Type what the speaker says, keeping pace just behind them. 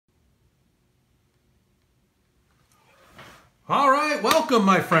All right, welcome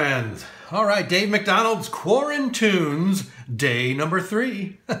my friends. All right, Dave McDonald's QuaranTOONs, day number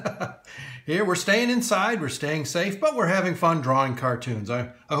 3. Here we're staying inside, we're staying safe, but we're having fun drawing cartoons.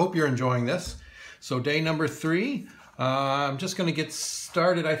 I hope you're enjoying this. So day number 3, I'm just gonna get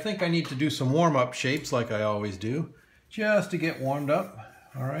started. I think I need to do some warm-up shapes like I always do, just to get warmed up.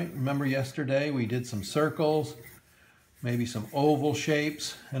 All right, remember yesterday we did some circles, maybe some oval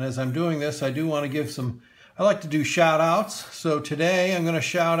shapes. And as I'm doing this, I do want to give I like to do shout outs. So today I'm going to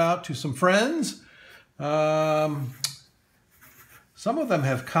shout out to some friends. Some of them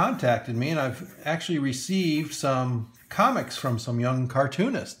have contacted me and I've actually received some comics from some young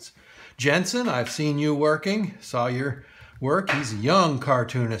cartoonists. Jensen, I've seen you working, saw your work. He's a young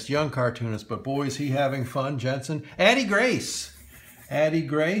cartoonist, but boy is he having fun, Jensen. Addie Grace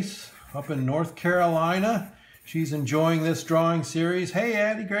up in North Carolina. She's enjoying this drawing series. Hey,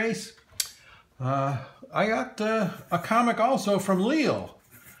 Addie Grace. I got a comic also from Leal.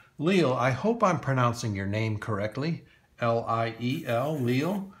 Leal, I hope I'm pronouncing your name correctly. L-I-E-L,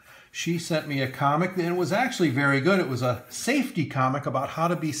 Leal. She sent me a comic and it was actually very good. It was a safety comic about how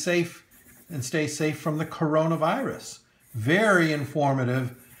to be safe and stay safe from the coronavirus. Very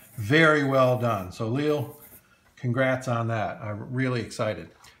informative, very well done. So Leal, congrats on that. I'm really excited.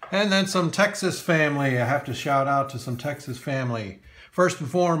 And then some Texas family. I have to shout out to some Texas family. First and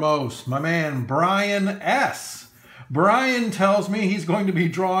foremost, my man, Brian S. Brian tells me he's going to be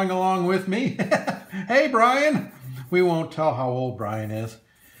drawing along with me. Hey, Brian. We won't tell how old Brian is.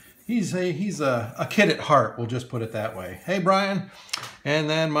 He's a kid at heart, we'll just put it that way. Hey, Brian. And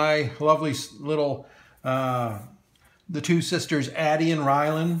then my lovely little, the two sisters, Addie and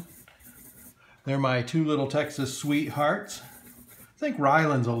Rylan. They're my two little Texas sweethearts. I think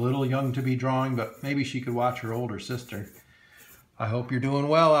Rylan's a little young to be drawing, but maybe she could watch her older sister. I hope you're doing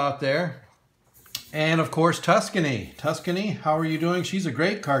well out there. And of course, Tuscany. Tuscany, how are you doing? She's a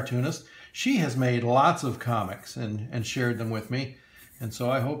great cartoonist. She has made lots of comics and shared them with me. And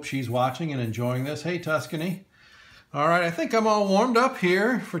so I hope she's watching and enjoying this. Hey, Tuscany. All right, I think I'm all warmed up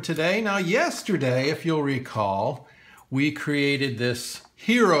here for today. Now, yesterday, if you'll recall, we created this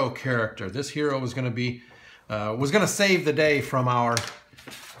hero character. This hero was going to save the day from our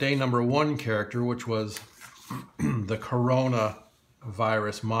day number 1 character, which was the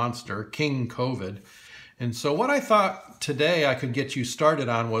coronavirus monster, King COVID. And so what I thought today I could get you started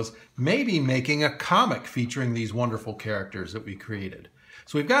on was maybe making a comic featuring these wonderful characters that we created.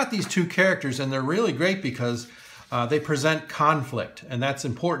 So we've got these 2 characters and they're really great because they present conflict, and that's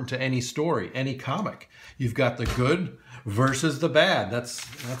important to any story, any comic. You've got the good versus the bad. That's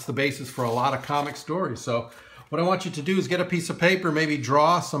the basis for a lot of comic stories. So what I want you to do is get a piece of paper, maybe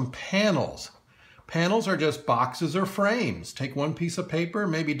draw some panels. Panels are just boxes or frames. Take one piece of paper,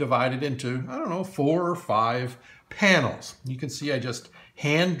 maybe divide it into, I don't know, 4 or 5 panels. You can see I just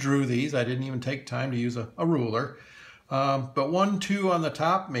hand drew these. I didn't even take time to use a ruler. But 1, 2 on the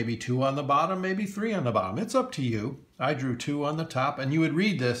top, maybe 2 on the bottom, maybe 3 on the bottom. It's up to you. I drew 2 on the top, and you would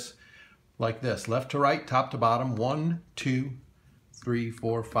read this like this, left to right, top to bottom, 1, 2, 3,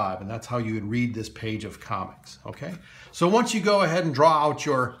 4, 5. And that's how you would read this page of comics, okay? So once you go ahead and draw out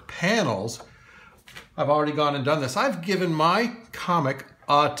your panels, I've already gone and done this. I've given my comic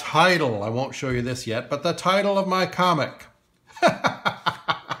a title. I won't show you this yet, but the title of my comic.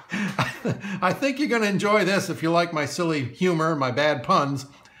 I think you're going to enjoy this if you like my silly humor, my bad puns.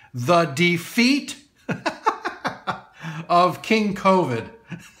 The Defeat of King COVID.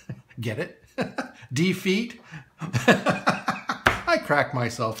 Get it? Defeat? I crack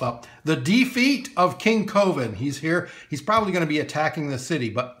myself up. The Defeat of King COVID. He's here. He's probably going to be attacking the city,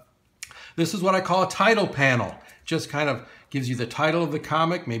 but this is what I call a title panel. Just kind of gives you the title of the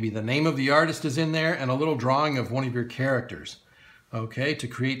comic, maybe the name of the artist is in there, and a little drawing of one of your characters, okay, to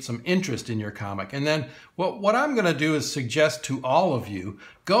create some interest in your comic. And then what I'm going to do is suggest to all of you,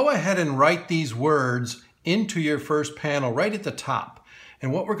 go ahead and write these words into your first panel right at the top.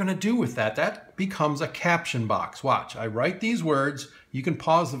 And what we're going to do with that becomes a caption box. Watch, I write these words. You can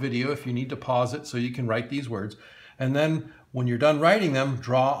pause the video if you need to pause it so you can write these words. And then when you're done writing them,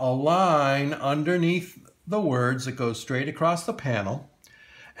 draw a line underneath the words that goes straight across the panel.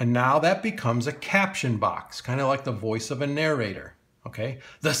 And now that becomes a caption box, kind of like the voice of a narrator, okay?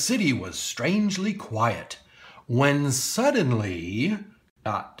 The city was strangely quiet when suddenly, ...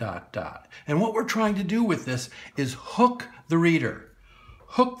 And what we're trying to do with this is hook the reader,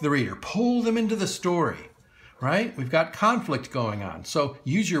 pull them into the story. Right? We've got conflict going on. So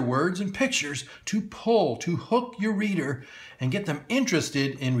use your words and pictures to hook your reader and get them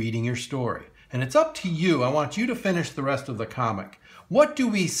interested in reading your story. And it's up to you. I want you to finish the rest of the comic. What do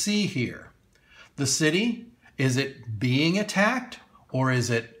we see here? The city Is it being attacked, or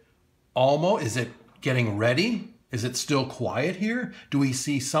is it getting ready? Is it still quiet here? Do we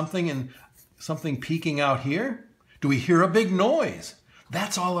see something peeking out here? Do we hear a big noise?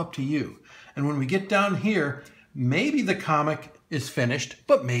 That's all up to you. And when we get down here, maybe the comic is finished,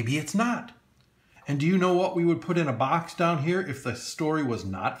 but maybe it's not. And do you know what we would put in a box down here if the story was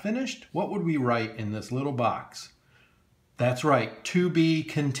not finished? What would we write in this little box? That's right, to be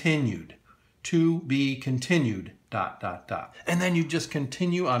continued. To be continued, ... And then you just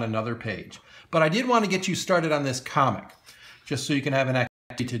continue on another page. But I did want to get you started on this comic, just so you can have an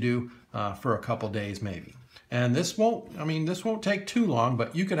activity to do for a couple days maybe. And this won't take too long,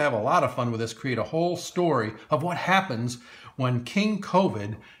 but you could have a lot of fun with this, create a whole story of what happens when King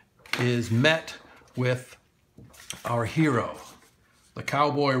COVID is met with our hero, the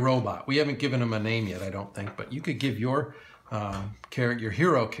cowboy robot. We haven't given him a name yet, I don't think, but you could give your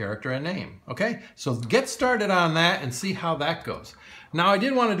hero character a name, okay? So get started on that and see how that goes. Now, I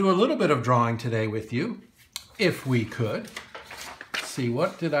did want to do a little bit of drawing today with you, if we could. Let's see,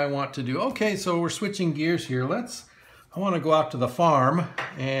 what did I want to do? Okay, so we're switching gears here. I want to go out to the farm,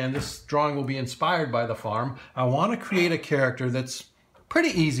 and this drawing will be inspired by the farm. I want to create a character that's pretty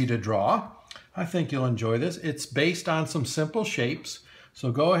easy to draw. I think you'll enjoy this. It's based on some simple shapes.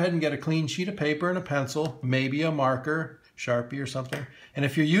 So go ahead and get a clean sheet of paper and a pencil, maybe a marker, Sharpie or something. And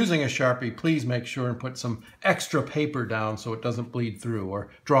if you're using a Sharpie, please make sure and put some extra paper down so it doesn't bleed through, or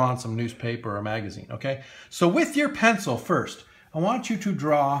draw on some newspaper or magazine, okay? So with your pencil first, I want you to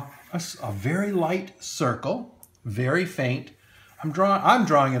draw a very light circle, very faint. I'm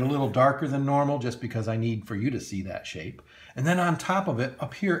drawing it a little darker than normal just because I need for you to see that shape. And then on top of it,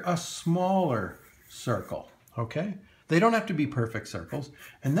 up here, a smaller circle, okay? They don't have to be perfect circles.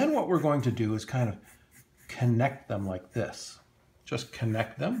 And then what we're going to do is kind of connect them like this. Just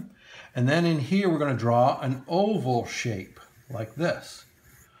connect them. And then in here, we're going to draw an oval shape like this.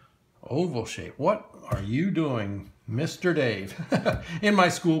 Oval shape. What are you doing, Mr. Dave? In my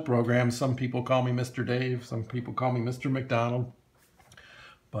school program, some people call me Mr. Dave. Some people call me Mr. McDonald.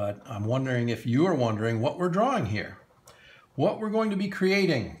 But I'm wondering if you are wondering what we're drawing here. What we're going to be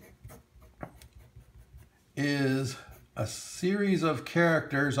creating is a series of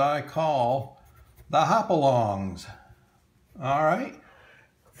characters I call the hop-alongs. All right?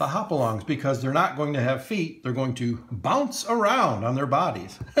 The hop-alongs, because they're not going to have feet, they're going to bounce around on their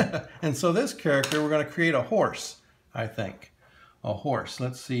bodies. And so this character, we're going to create a horse, I think. A horse.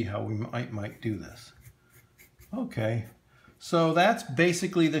 Let's see how we might do this. Okay. So that's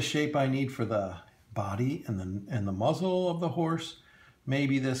basically the shape I need for the body and the muzzle of the horse.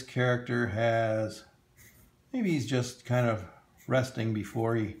 Maybe this character maybe he's just kind of resting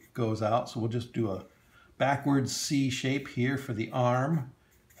before he goes out. So we'll just do a backwards C shape here for the arm,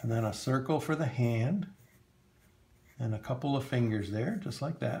 and then a circle for the hand, and a couple of fingers there, just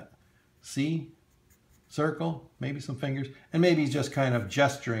like that. C, circle, maybe some fingers, and maybe he's just kind of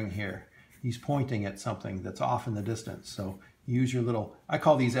gesturing here. He's pointing at something that's off in the distance. So use your little, I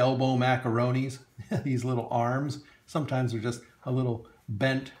call these elbow macaronis, these little arms. Sometimes they're just a little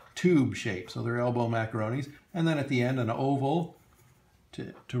bent tube shape, so they're elbow macaronis. And then at the end, an oval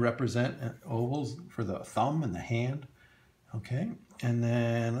to represent ovals for the thumb and the hand. Okay, and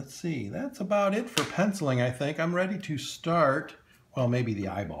then let's see, that's about it for penciling, I think. I'm ready to start, well, maybe the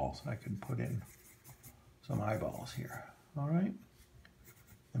eyeballs. I could put in some eyeballs here, all right?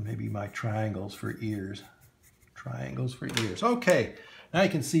 And maybe my triangles for ears. Triangles for ears. Okay, now you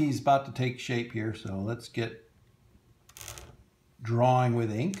can see he's about to take shape here, so let's get drawing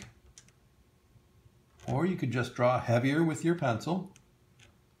with ink. Or you could just draw heavier with your pencil.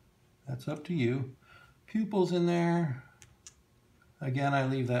 That's up to you. Pupils in there. Again, I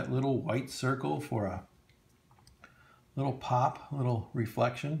leave that little white circle for a little pop, little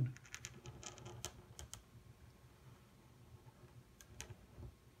reflection.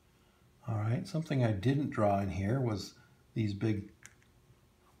 All right, something I didn't draw in here was these big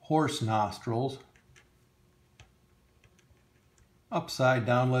horse nostrils. Upside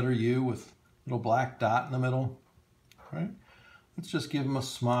down letter U with little black dot in the middle. All right, let's just give him a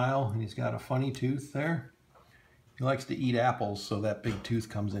smile, and he's got a funny tooth there. He likes to eat apples, so that big tooth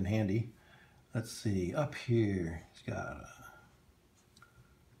comes in handy. Let's see, up here, he's got a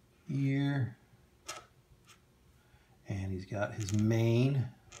ear, and he's got his mane.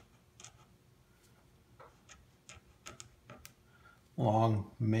 Long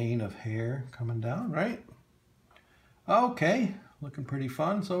mane of hair coming down, right? Okay, looking pretty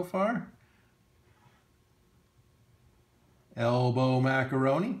fun so far. Elbow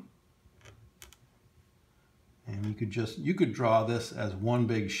macaroni. And you could draw this as one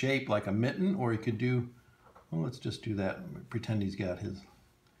big shape like a mitten, or you could do Well, let's just do that. Pretend he's got his,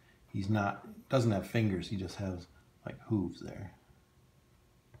 doesn't have fingers, he just has like hooves there.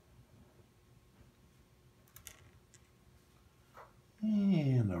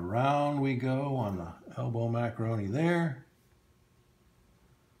 And around we go on the elbow macaroni there.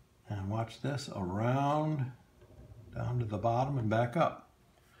 And watch this, around, down to the bottom and back up.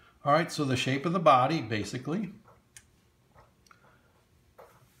 All right, so the shape of the body, basically,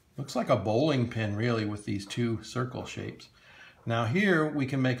 looks like a bowling pin, really, with these two circle shapes. Now here, we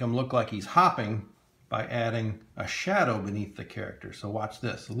can make him look like he's hopping by adding a shadow beneath the character. So watch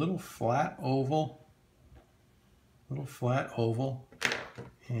this, a little flat oval, and we'll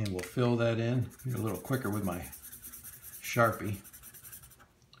fill that in. Be a little quicker with my Sharpie.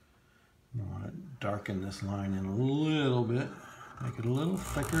 I want to darken this line in a little bit, make it a little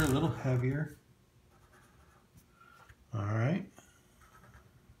thicker, a little heavier. All right.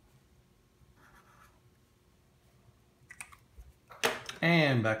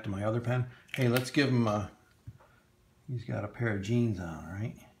 And back to my other pen. Hey, let's give him he's got a pair of jeans on,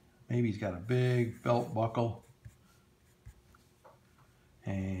 right? Maybe he's got a big belt buckle.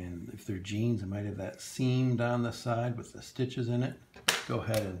 And if they're jeans, it might have that seam down the side with the stitches in it. Go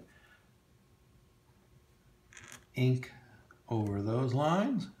ahead and ink over those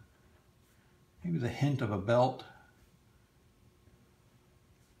lines. Maybe the hint of a belt.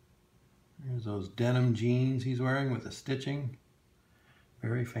 There's those denim jeans he's wearing with the stitching.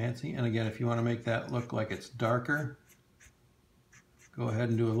 Very fancy. And again, if you want to make that look like it's darker, go ahead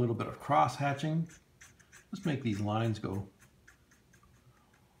and do a little bit of cross hatching. Let's make these lines go.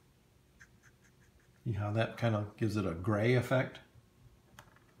 See how that kind of gives it a gray effect?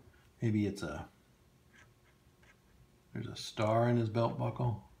 Maybe it's there's a star in his belt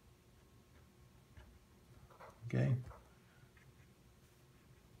buckle. Okay.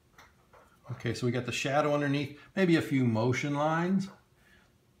 Okay, so we got the shadow underneath, maybe a few motion lines.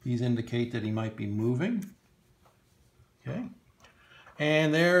 These indicate that he might be moving. Okay.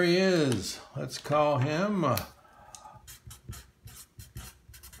 And there he is. Let's call him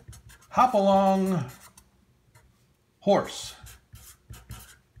Hop Along Horse.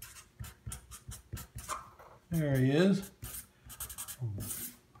 There he is.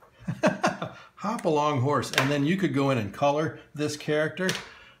 Hop Along Horse. And then you could go in and color this character.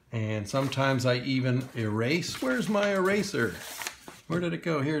 And sometimes I even erase. Where's my eraser? Where did it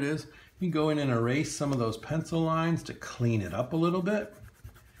go? Here it is. You can go in and erase some of those pencil lines to clean it up a little bit.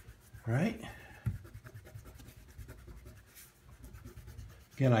 Right?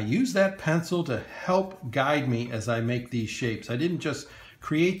 Again, I use that pencil to help guide me as I make these shapes. I didn't just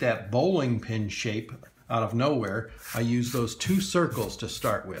create that bowling pin shape out of nowhere. I use those two circles to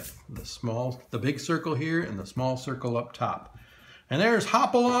start with. The big circle here and the small circle up top. And there's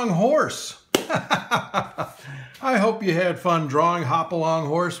Hop Along Horse. I hope you had fun drawing Hop Along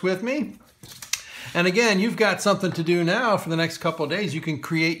Horse with me. And again, you've got something to do now for the next couple of days. You can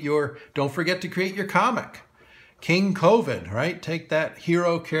create don't forget to create your comic. King COVID, right? Take that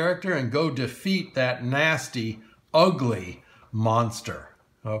hero character and go defeat that nasty, ugly monster,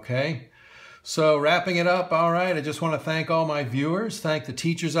 okay? So wrapping it up, all right, I just want to thank all my viewers, thank the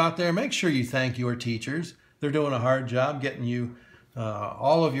teachers out there. Make sure you thank your teachers. They're doing a hard job getting you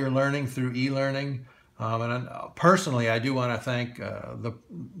all of your learning through e-learning. And personally, I do want to thank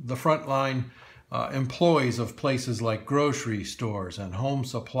the frontline employees of places like grocery stores and home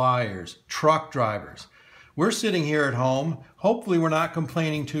suppliers, truck drivers. We're sitting here at home. Hopefully we're not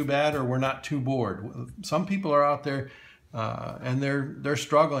complaining too bad or we're not too bored. Some people are out there and they're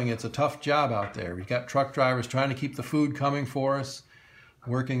struggling. It's a tough job out there. We've got truck drivers trying to keep the food coming for us,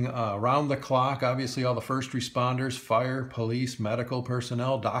 working around the clock. Obviously all the first responders, fire, police, medical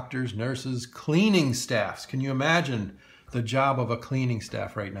personnel, doctors, nurses, cleaning staffs. Can you imagine the job of a cleaning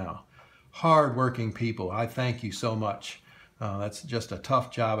staff right now? Hard-working people. I thank you so much. That's just a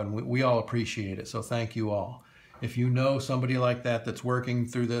tough job, and we all appreciate it, so thank you all. If you know somebody like that that's working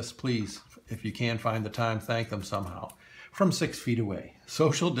through this, please, if you can find the time, thank them somehow. From 6 feet away.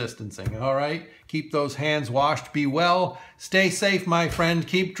 Social distancing, all right? Keep those hands washed. Be well. Stay safe, my friend.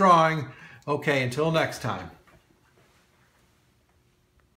 Keep drawing. Okay, until next time.